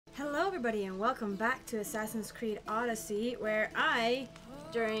everybody, and welcome back to Assassin's Creed Odyssey, where I,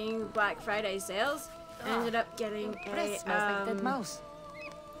 during Black Friday sales, ended up getting a, smells like dead mouse.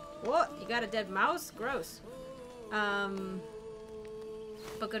 What? You got a dead mouse? Gross. But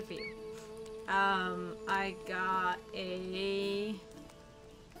good for you. I got a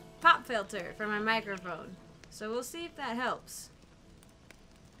pop filter for my microphone, so we'll see if that helps.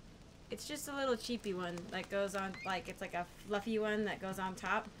 It's just a little cheapy one that goes on, like, it's like a fluffy one that goes on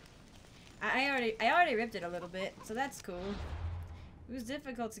top. I already ripped it a little bit, so that's cool. It was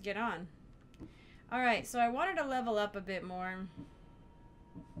difficult to get on. Alright, so I wanted to level up a bit more.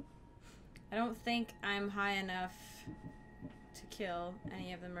 I don't think I'm high enough to kill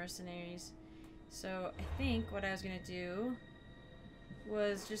any of the mercenaries. So I think what I was gonna do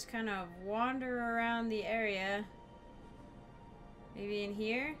was just kind of wander around the area, maybe in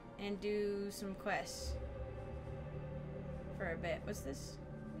here, and do some quests for a bit. What's this?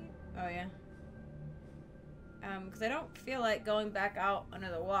 Oh yeah. Because I don't feel like going back out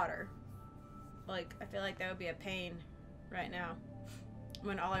under the water. Like, I feel like that would be a pain right now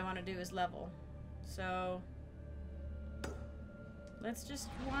when all I want to do is level. So let's just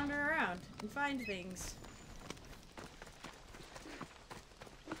wander around and find things.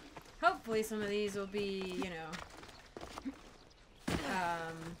 Hopefully some of these will be, you know,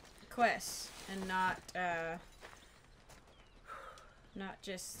 quests and not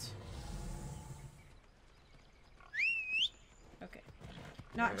just... Okay.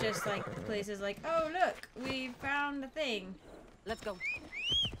 Not just like places like, oh look, we found a thing. Let's go.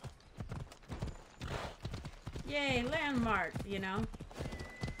 Yay, landmark, you know?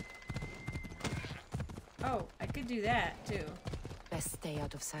 Oh, I could do that too. Best stay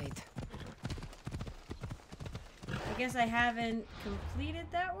out of sight. I guess I haven't completed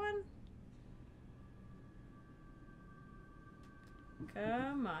that one?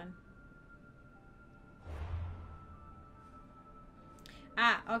 Come on.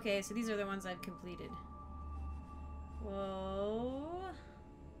 Ah, okay, so these are the ones I've completed. Whoa.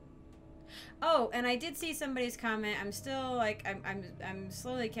 Oh, and I did see somebody's comment. I'm still like I'm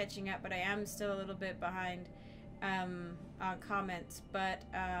slowly catching up, but I am still a little bit behind on comments, but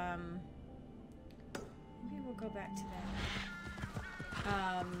maybe we'll go back to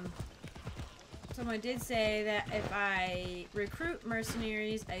that. Someone did say that if I recruit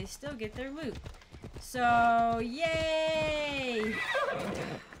mercenaries, I still get their loot. So, yay!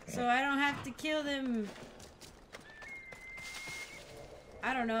 So I don't have to kill them.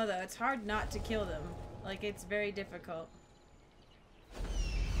 I don't know though, it's hard not to kill them. Like, it's very difficult.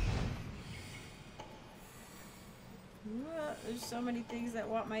 There's so many things that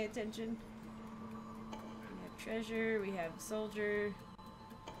want my attention. We have treasure, we have soldier.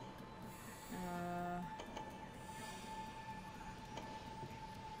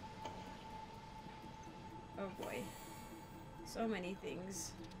 Oh boy. So many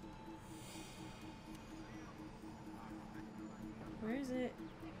things. Where is it?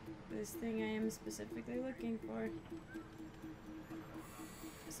 This thing I am specifically looking for.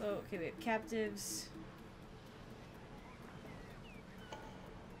 So, okay, we have captives.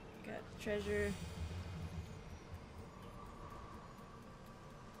 Got treasure.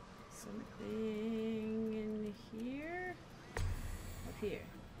 Something in here? Up here.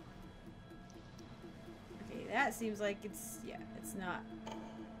 Okay, that seems like it's, yeah, it's not.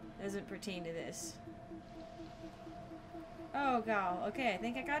 Doesn't pertain to this. Oh, gal. Okay, I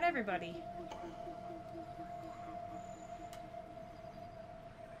think I got everybody.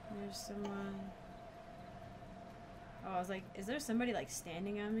 There's someone. Oh, I was like, is there somebody, like,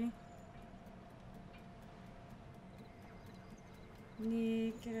 standing on me?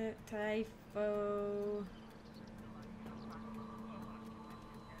 Nika, Typho.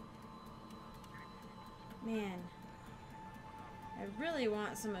 Man. I really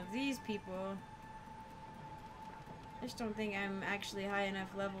want some of these people. I just don't think I'm actually high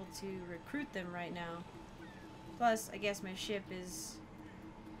enough level to recruit them right now. Plus, I guess my ship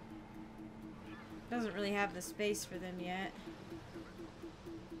doesn't really have the space for them yet.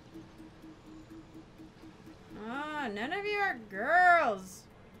 Oh, none of you are girls!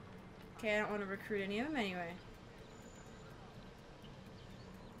 Okay, I don't want to recruit any of them anyway.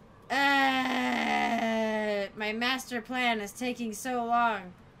 My master plan is taking so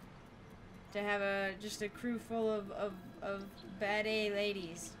long. To have just a crew full of bad A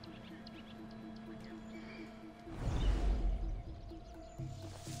ladies.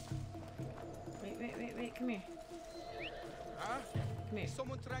 Wait, come here. Huh? Come here. Is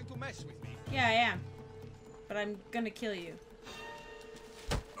someone trying to mess with me? Yeah, I am. But I'm gonna kill you.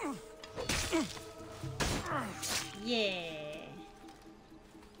 Yeah.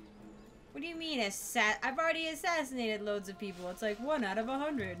 What do you mean I've already assassinated loads of people. It's like 1 out of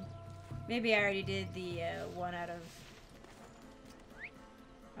 100. Maybe I already did the 1 out of...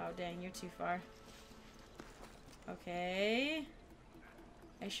 Oh dang, you're too far. Okay.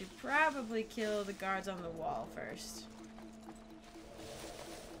 I should probably kill the guards on the wall first.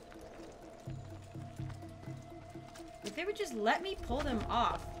 If they would just let me pull them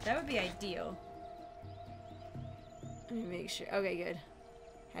off, that would be ideal. Let me make sure. Okay, good.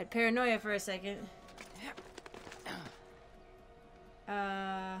 Had paranoia for a second.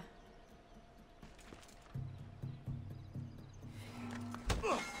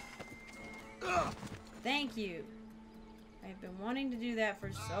 Thank you. I've been wanting to do that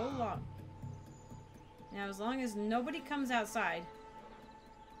for so long. Now, as long as nobody comes outside,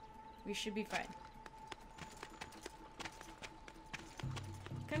 we should be fine.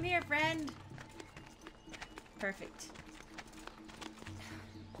 Come here, friend. Perfect.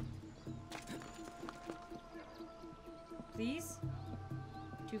 Please?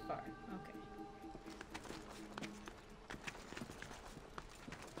 Too far. Okay.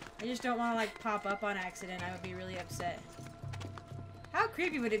 I just don't want to, like, pop up on accident. I would be really upset. How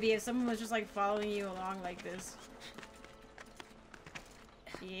creepy would it be if someone was just, like, following you along like this?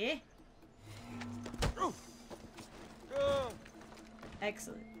 Yeah?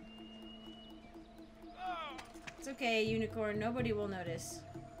 Excellent. It's okay, unicorn. Nobody will notice.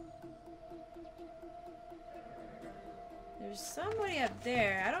 There's somebody up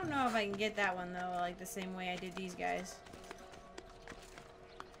there. I don't know if I can get that one, though, like the same way I did these guys.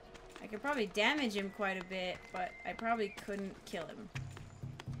 I could probably damage him quite a bit, but I probably couldn't kill him.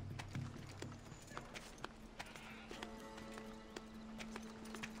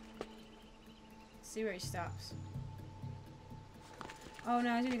 See where he stops. Oh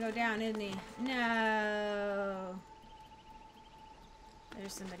no, he's gonna go down, isn't he? No.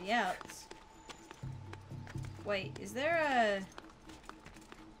 There's somebody else. Wait, is there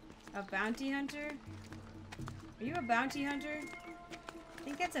a bounty hunter? Are you a bounty hunter? I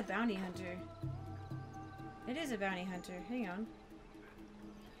think that's a bounty hunter. It is a bounty hunter. Hang on.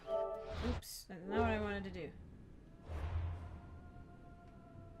 Oops, that's not what I wanted to do.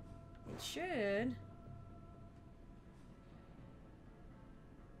 It should.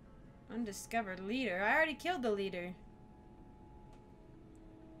 Undiscovered leader. I already killed the leader.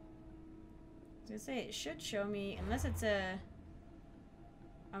 I was gonna say it should show me, unless it's a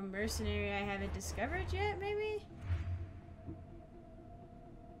mercenary I haven't discovered yet, maybe?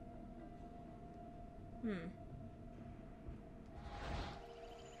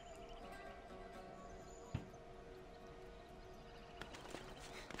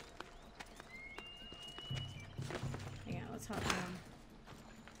 Hang on, let's hop on.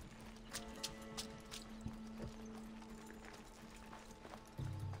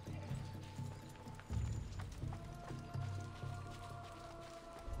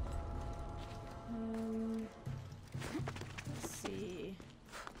 Let's see.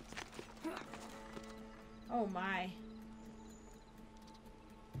 Oh my.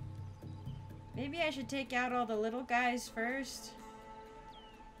 Maybe I should take out all the little guys first.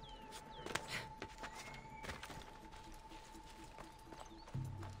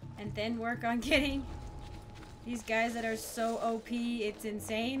 And then work on getting these guys that are so OP, it's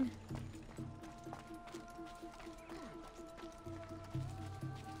insane.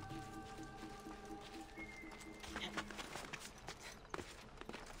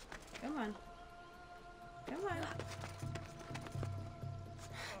 Come on. Come on.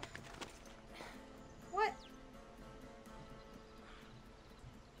 What?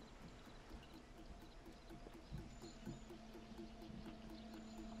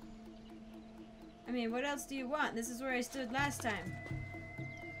 I mean, what else do you want? This is where I stood last time.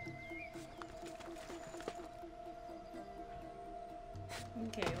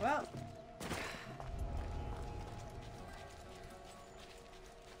 Okay, well.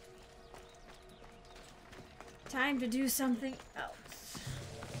 Time to do something else.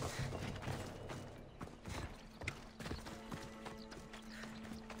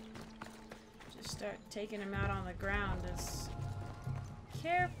 Just start taking him out on the ground as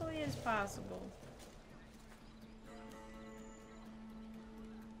carefully as possible.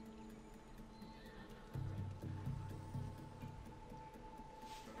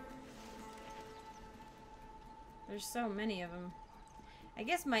 There's so many of them. I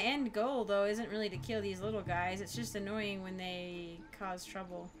guess my end goal, though, isn't really to kill these little guys. It's just annoying when they cause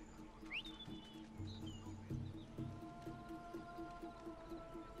trouble.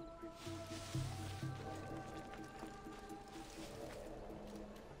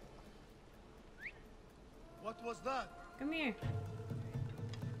 What was that? Come here.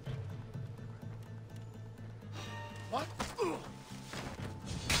 What?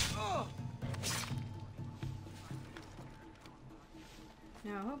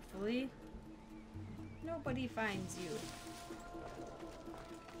 Now, hopefully, nobody finds you.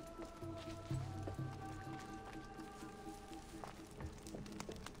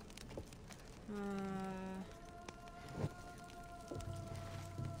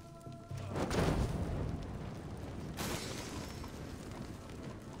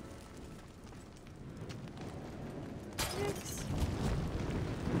 Six.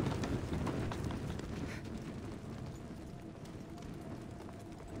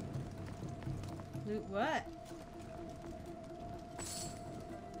 Loot what?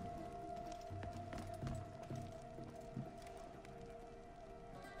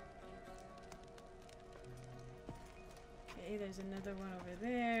 Okay, there's another one over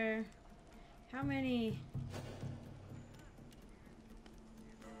there. How many?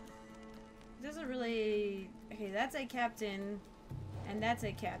 Doesn't really. Okay, that's a captain, and that's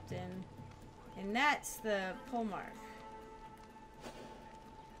a captain, and that's the pole mark.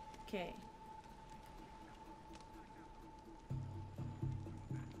 Okay.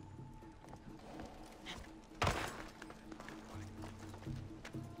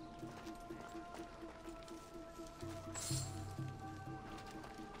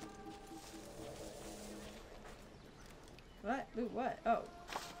 What? Ooh, what? Oh.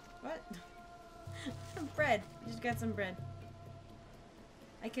 What? Bread. Just got some bread.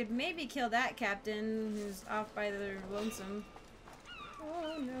 I could maybe kill that captain who's off by the lonesome.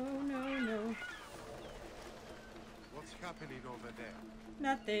 Oh, no, no, no. What's happening over there?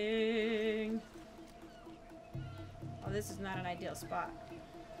 Nothing. Oh, this is not an ideal spot.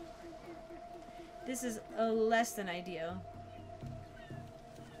 This is less than ideal.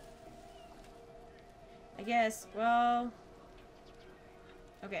 I guess, well...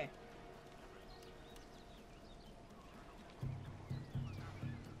 Okay.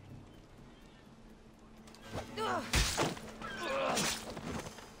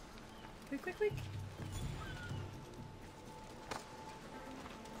 Quick, quick, quick.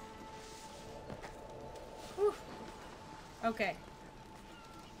 Whew. Okay.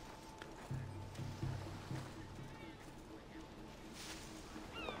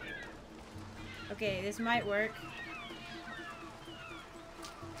 Okay, this might work.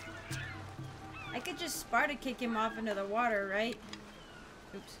 I could just Sparta kick him off into the water, right?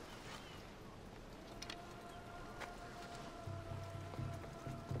 Oops.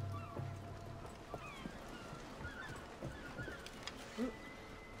 Oop.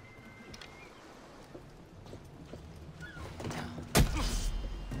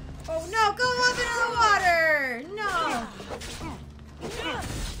 Oh no, go off into the water! No!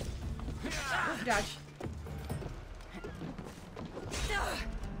 Oop, dodge.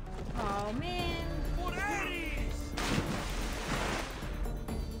 Oh man.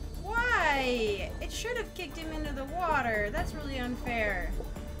 Why? It should have kicked him into the water. That's really unfair.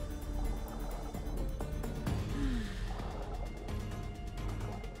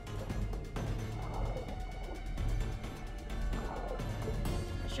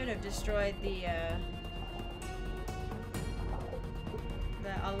 I should have destroyed the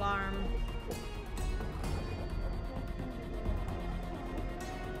alarm.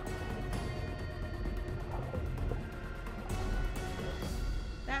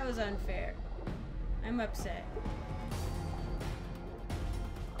 That was unfair. I'm upset.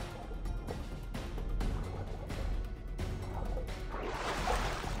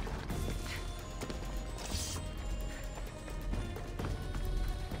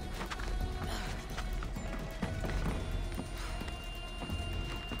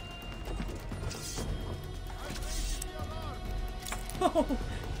 Oh.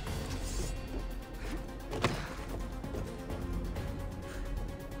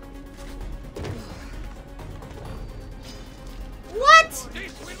 What?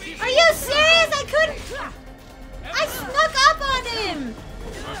 Are you serious? I couldn't. I snuck up on him.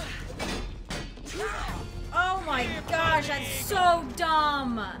 Oh my gosh, that's so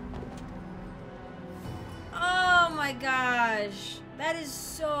dumb. Oh my gosh, that is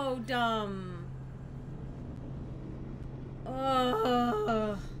so dumb.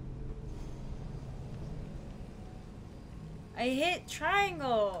 Ugh. I hit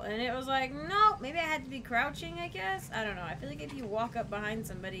triangle and it was like, nope, maybe I had to be crouching, I guess. I don't know. I feel like if you walk up behind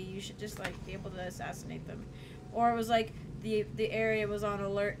somebody, you should just like be able to assassinate them. Or it was like the area was on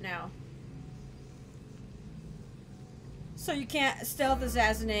alert now. So you can't stealth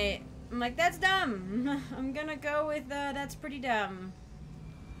assassinate. I'm like, that's dumb. I'm gonna go with that's pretty dumb.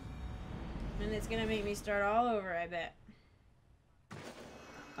 And it's gonna make me start all over, I bet.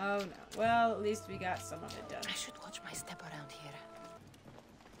 Oh no. Well, at least we got some of it done. I should watch my step around here.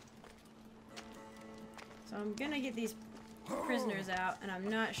 So I'm gonna get these prisoners out, and I'm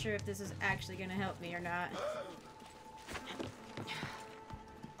not sure if this is actually gonna help me or not.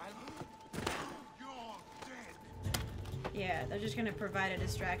 Yeah, they're just gonna provide a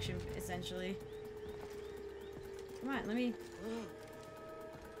distraction, essentially. Come on, let me...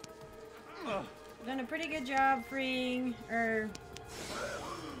 I've done a pretty good job freeing, or...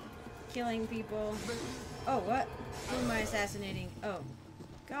 killing people. Oh, what? Who am I assassinating? Oh.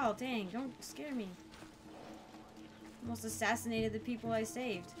 God dang, don't scare me. Almost assassinated the people I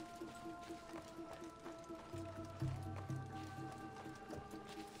saved.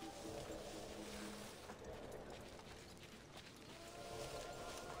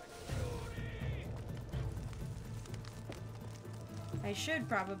 I should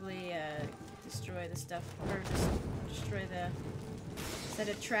probably destroy the stuff, or just destroy the... set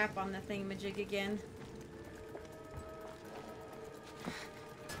a trap on the thingamajig again.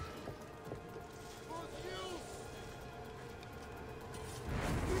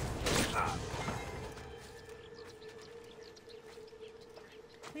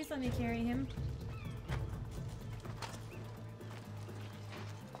 Please let me carry him.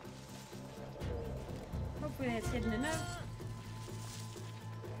 Hopefully that's hidden enough.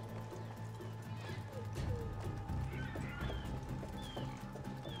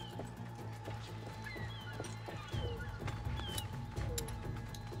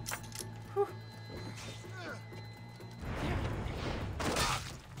 Whew.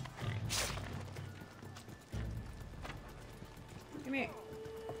 Come here.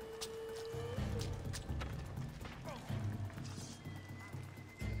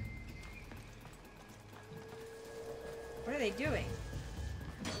 What are they doing?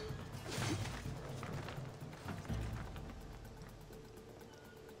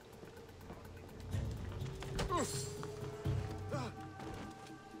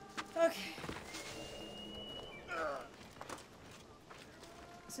 Okay.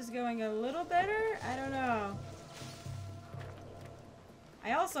 This is going a little better? I don't know.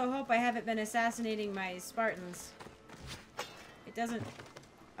 I also hope I haven't been assassinating my Spartans. It doesn't...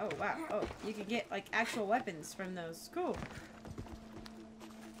 Oh, wow. Oh, you could get, like, actual weapons from those. Cool.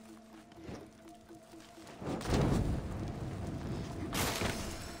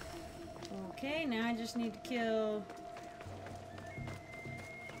 Okay, now I just need to kill...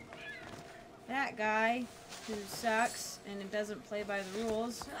 that guy who sucks and it doesn't play by the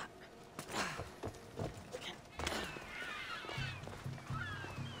rules.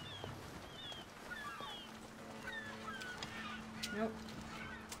 Nope.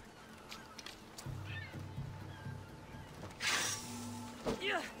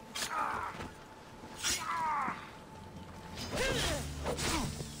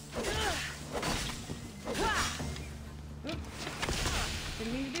 Oop.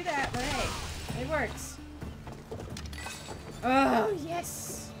 Didn't mean to do that, but hey, it works. Oh,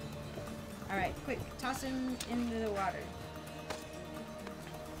 yes! Alright, quick, toss him into the water.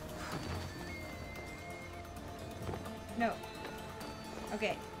 No.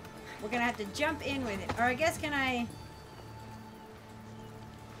 Okay. We're gonna have to jump in with it. Or I guess, can I...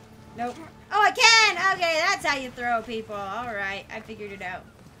 Nope. Oh, I can! Okay, that's how you throw people. Alright, I figured it out.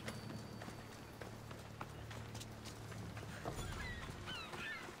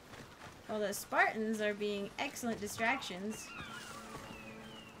 Well, the Spartans are being excellent distractions.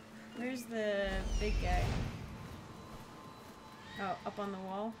 Where's the big guy? Oh, up on the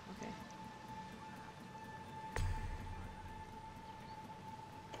wall? Okay.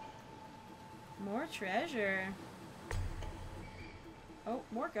 More treasure. Oh,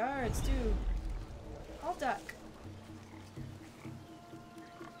 more guards too. I'll duck.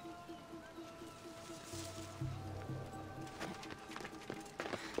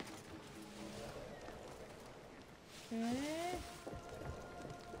 Okay.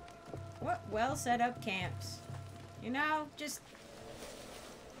 What well set up camps. You know, just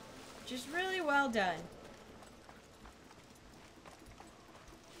really well done.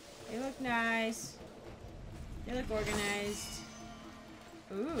 They look nice. They look organized.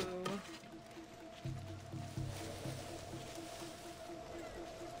 Ooh.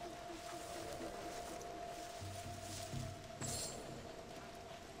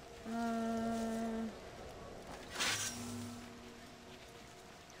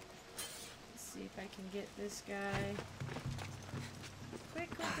 Let's see if I can get this guy. Quick,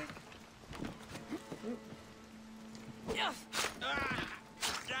 quick, quick. Oop.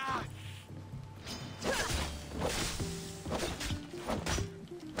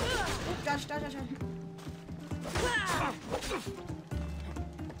 Gosh, gosh, gosh, gosh.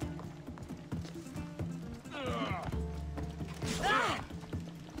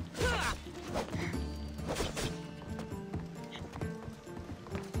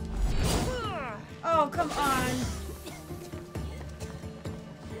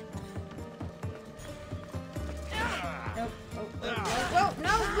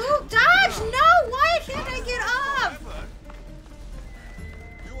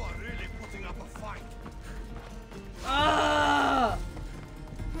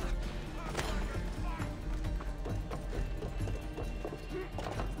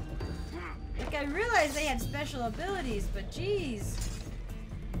 realized they had special abilities, but jeez.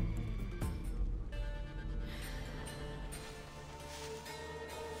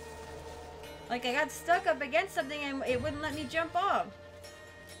 Like, I got stuck up against something and it wouldn't let me jump off.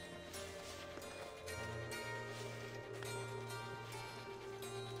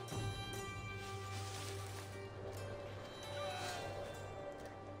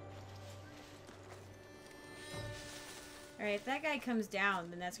 Alright, if that guy comes down,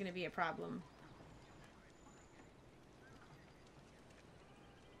 then that's gonna be a problem.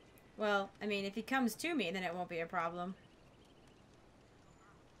 Well, I mean, if he comes to me, then it won't be a problem.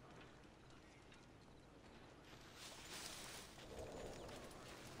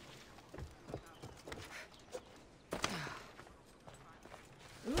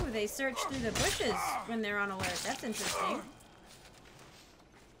 Ooh, they search through the bushes when they're on alert. That's interesting.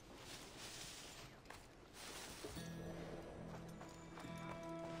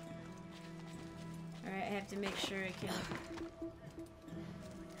 Alright, I have to make sure I can...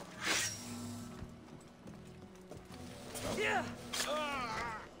 Yeah.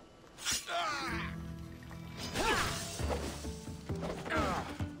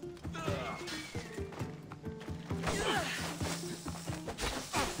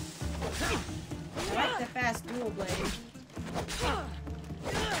 I like the fast dual blade.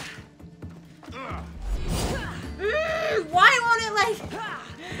 Why won't it like...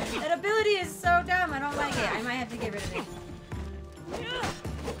 That ability is so dumb. I don't like it. I might have to get rid of it.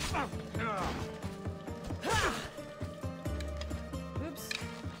 Oops.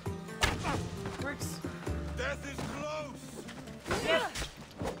 Works. Death is close. Yep.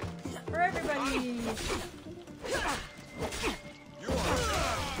 For everybody.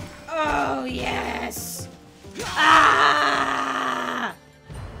 Oh, yes. Ah!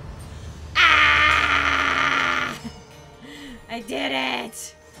 Ah! I did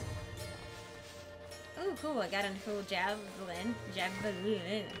it. Oh, cool. I got a cool javelin.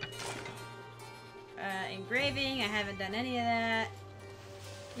 Engraving. I haven't done any of that.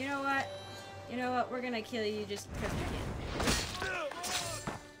 You know what? You know what? We're gonna kill you just because we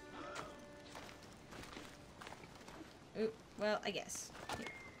can. Oop. Well, I guess. Here.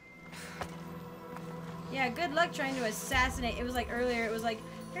 Yeah, good luck trying to assassinate. It was like earlier, it was like,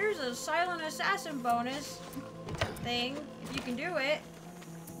 here's a silent assassin bonus thing, if you can do it.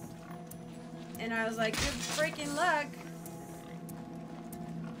 And I was like, good freaking luck.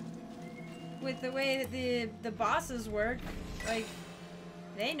 With the way that the bosses work, like,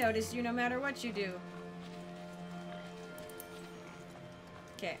 they notice you no matter what you do.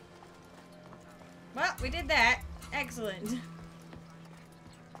 Okay. Well, we did that. Excellent.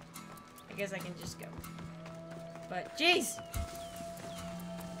 I guess I can just go. But, jeez!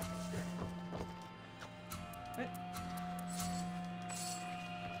 What?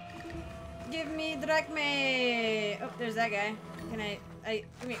 Give me drachme! Oh, there's that guy. Can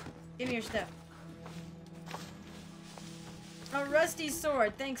give me your stuff. A rusty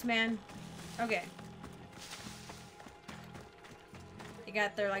sword. Thanks, man. Okay. They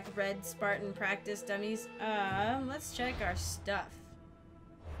got their, like, red Spartan practice dummies. Let's check our stuff.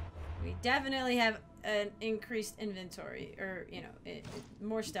 We definitely have an increased inventory, or, you know,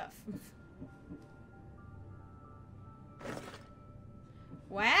 more stuff.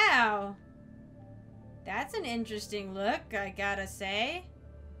 Wow! That's an interesting look, I gotta say.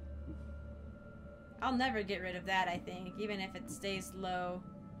 I'll never get rid of that, I think, even if it stays low.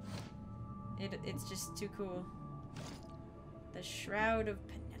 It's just too cool. The Shroud of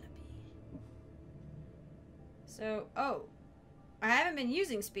Penelope. So, oh. I haven't been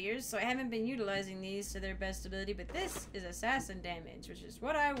using spears, so I haven't been utilizing these to their best ability, but this is assassin damage, which is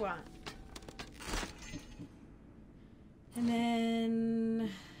what I want. And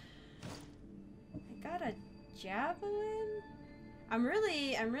then... I got a javelin? I'm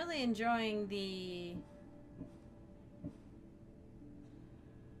really enjoying the...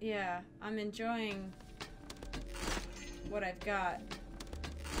 Yeah, I'm enjoying what I've got.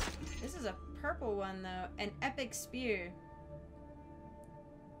 This is a purple one, though. An epic spear.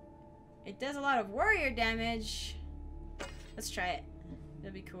 It does a lot of warrior damage. Let's try it.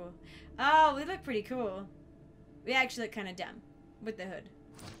 It'll be cool. Oh, we look pretty cool. We actually look kind of dumb with the hood.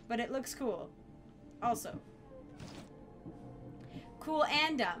 But it looks cool. Also. Cool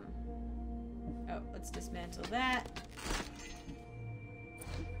and dumb. Oh, let's dismantle that.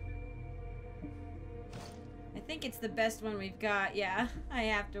 I think it's the best one we've got. Yeah, I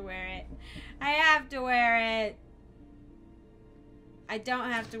have to wear it. I have to wear it. I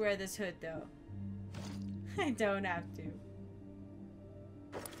don't have to wear this hood, though. I don't have to.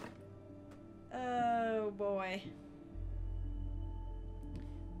 Oh, boy.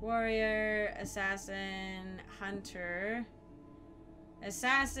 Warrior, assassin, hunter.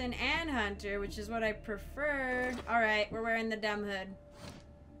 Assassin and hunter, which is what I prefer. Alright, we're wearing the dumb hood.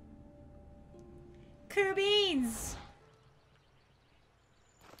 Cool beans!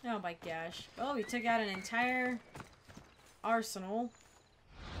 Oh my gosh. Oh, we took out an entire arsenal.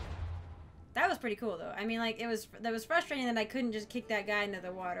 That was pretty cool though. I mean, like, that was frustrating that I couldn't just kick that guy into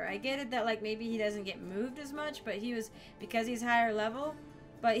the water. I get it that, like, maybe he doesn't get moved as much, but he was, because he's higher level,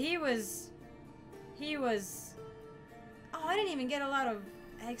 but he was, oh, I didn't even get a lot of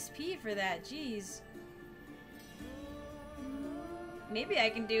XP for that, jeez. Maybe I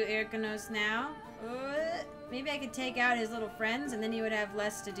can do Irkonos now. Maybe I could take out his little friends and then he would have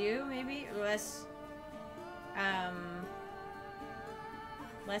less to do, maybe, or less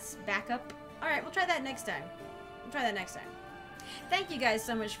backup. Alright, we'll try that next time. Thank you guys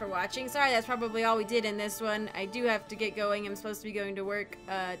so much for watching. Sorry, that's probably all we did in this one. I do have to get going. I'm supposed to be going to work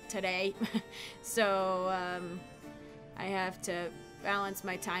today. So, I have to balance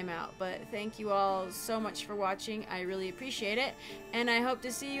my time out. But thank you all so much for watching. I really appreciate it. And I hope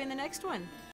to see you in the next one.